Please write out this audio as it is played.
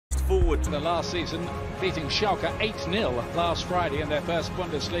forward. The last season, beating Schalke 8-0 last Friday in their first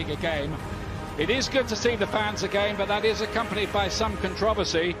Bundesliga game. It is good to see the fans again, but that is accompanied by some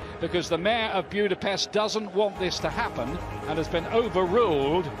controversy because the mayor of Budapest doesn't want this to happen and has been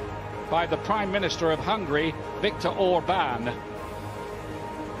overruled by the Prime Minister of Hungary, Viktor Orbán.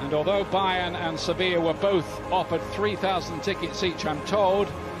 And although Bayern and Sevilla were both offered 3,000 tickets each, I'm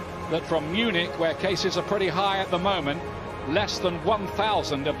told that from Munich, where cases are pretty high at the moment, less than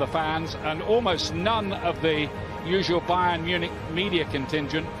 1,000 of the fans and almost none of the usual Bayern Munich media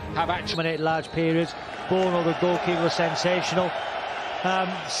contingent have actually dominated large periods. Bono, the goalkeeper, was sensational.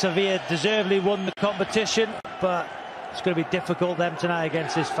 Sevilla deservedly won the competition, but it's going to be difficult them tonight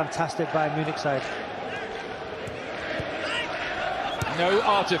against this fantastic Bayern Munich side. No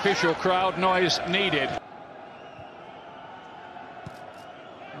artificial crowd noise needed.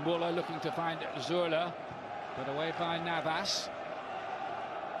 Muller looking to find Zurla, put away by Navas.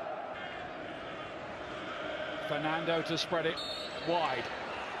 Fernando to spread it wide.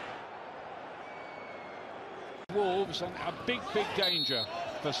 Wolves, and a big danger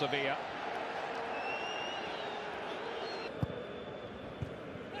for Sevilla.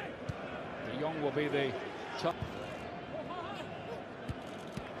 De Jong will be the top.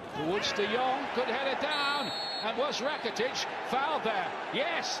 Towards De Jong, could head it down, and was Rakitic fouled there?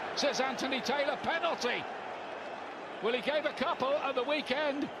 Yes, says Anthony Taylor, penalty. Well, he gave a couple at the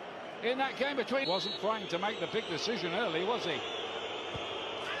weekend in that game between. Wasn't trying to make the big decision early, was he?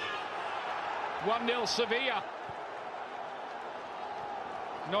 1-0 Sevilla.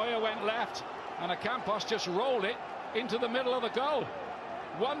 Neuer went left, and Campos just rolled it into the middle of the goal.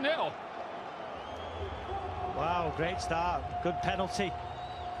 1-0. Wow, great start, good penalty.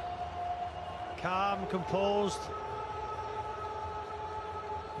 Calm, composed.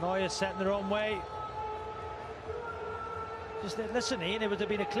 Neuer setting the wrong way. Just listen, Ian, it would have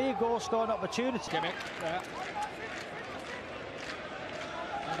been a clear goal-scoring opportunity. Kimmich there.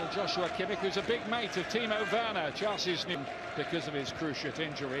 And Joshua Kimmich, who's a big mate of Timo Werner, Chelsea's new because of his cruciate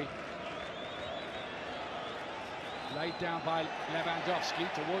injury. Laid down by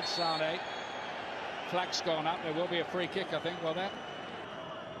Lewandowski towards Sane. Flag's gone up. There will be a free kick, I think, will there?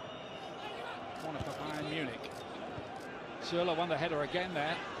 Corner for Bayern Munich. Seviilla won the header again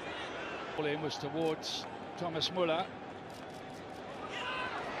there. All in was towards Thomas Muller.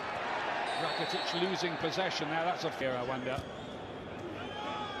 Rakitic losing possession now. That's a fear, I wonder.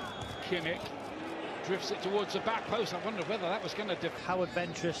 Kimmich drifts it towards the back post. I wonder whether that was going to how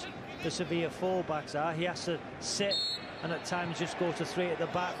adventurous the Sevilla fullbacks are. He has to sit and at times just go to three at the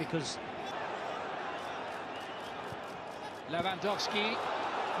back because Lewandowski.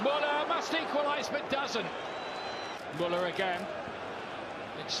 Muller must equalise but doesn't. Muller again,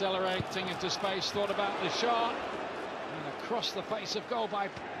 accelerating into space, thought about the shot, and across the face of goal by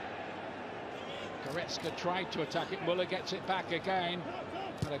Goretzka. Tried to attack it. Muller gets it back again.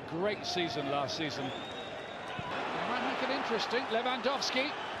 Had a great season last season. It might make it interesting. Lewandowski,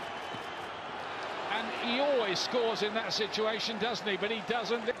 and he always scores in that situation, doesn't he? But he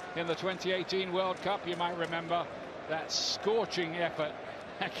doesn't in the 2018 World Cup. You might remember that scorching effort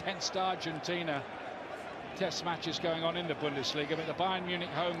against Argentina. Test matches going on in the Bundesliga, but the Bayern Munich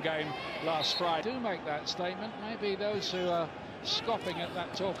home game last Friday do make that statement. Maybe those who are scoffing at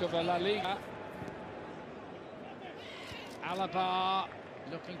that talk of a La Liga. Alaba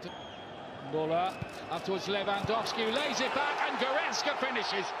looking to Muller up towards Lewandowski, who lays it back, and Goretzka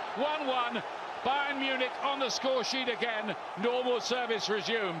finishes 1-1. Bayern Munich on the score sheet again. Normal service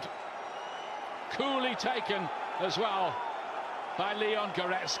resumed. Coolly taken as well by Leon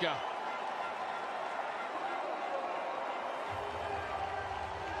Goretzka.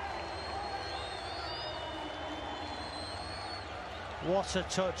 what a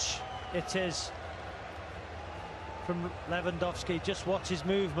touch it is from Lewandowski. Just watch his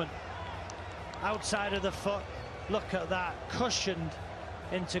movement outside of the foot. Look at that, cushioned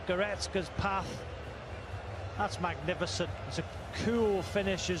into Goretzka's path. That's magnificent. It's a cool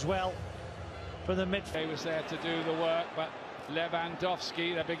finish as well from the midfield. He was there to do the work, but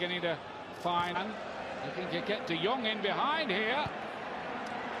Lewandowski, they're beginning to find, looking to get De Jong in behind here,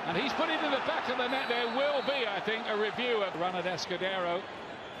 and he's put it in the back of the net. There will be, I think, a review of run at Escudero.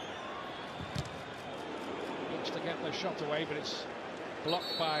 Looks to get the shot away, but it's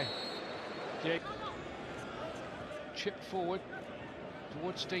blocked by Jake. Chipped forward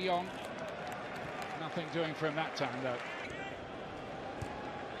towards De Jong. Nothing doing for him that time, though.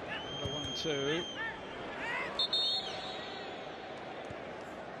 1-2.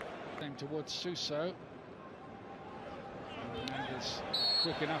 Same towards Suso. And is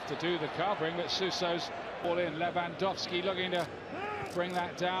quick enough to do the covering, but Suso's all in. Lewandowski looking to bring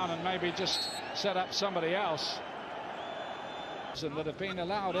that down and maybe just set up somebody else that have been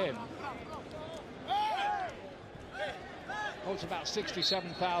allowed in. Holds about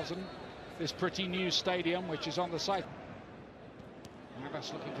 67,000, this pretty new stadium, which is on the site.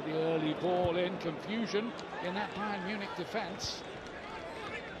 Navas looking for the early ball in, confusion in that Bayern Munich defence.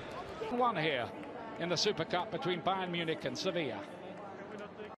 One here in the Super Cup between Bayern Munich and Sevilla.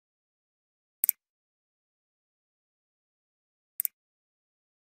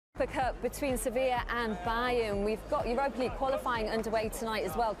 Cup between Sevilla and Bayern. We've got Europa League qualifying underway tonight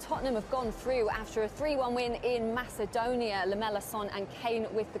as well. Tottenham have gone through after a 3-1 win in Macedonia. Lamela, Son and Kane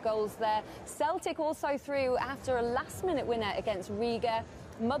with the goals there. Celtic also through after a last-minute winner against Riga.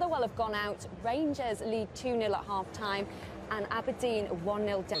 Motherwell have gone out. Rangers lead 2-0 at half-time and Aberdeen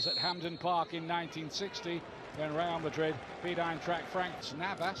 1-0 down. At Hampden Park in 1960 when Real Madrid beat Eintracht Frankfurt.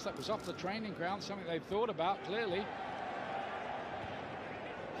 Navas, that was off the training ground, something they've thought about clearly.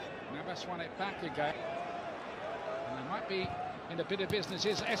 Navas won it back again. And they might be in a bit of business.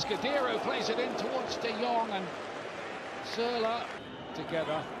 Here's Escudero, plays it in towards De Jong and Seviilla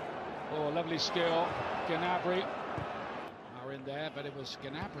together. Oh, lovely skill. Gnabry are in there, but it was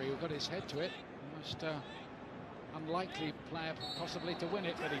Gnabry who got his head to it. Most unlikely player possibly to win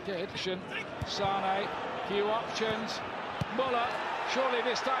it, but he did. Sane, few options. Muller, surely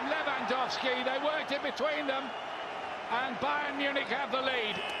this time Lewandowski. They worked it between them. And Bayern Munich have the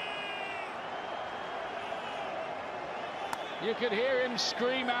lead. You could hear him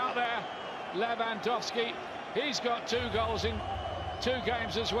scream out there, Lewandowski. He's got 2 goals in 2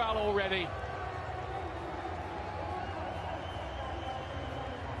 games as well already.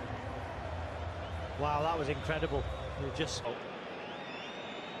 Wow, that was incredible. You just...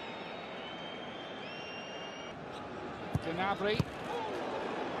 Gnabry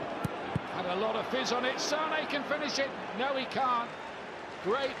had a lot of fizz on it. Sane can finish it. No, he can't.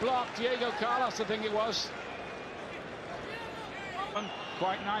 Great block, Diego Carlos, I think it was.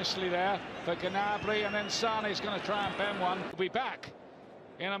 Quite nicely there for Gnabry, and then Sane's going to try and bend one. We'll be back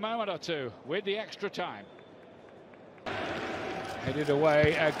in a moment or two with the extra time. Headed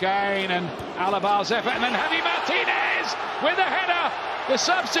away again, and Alabar's effort, and then Javi Martinez with the header. The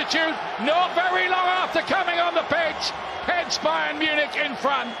substitute, not very long after coming on the pitch, heads Bayern Munich in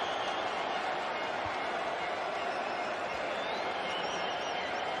front.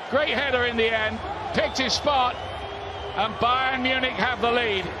 Great header in the end, picked his spot, and Bayern Munich have the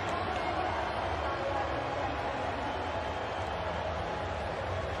lead.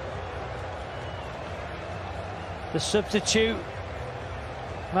 The substitute,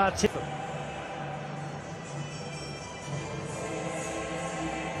 Martin.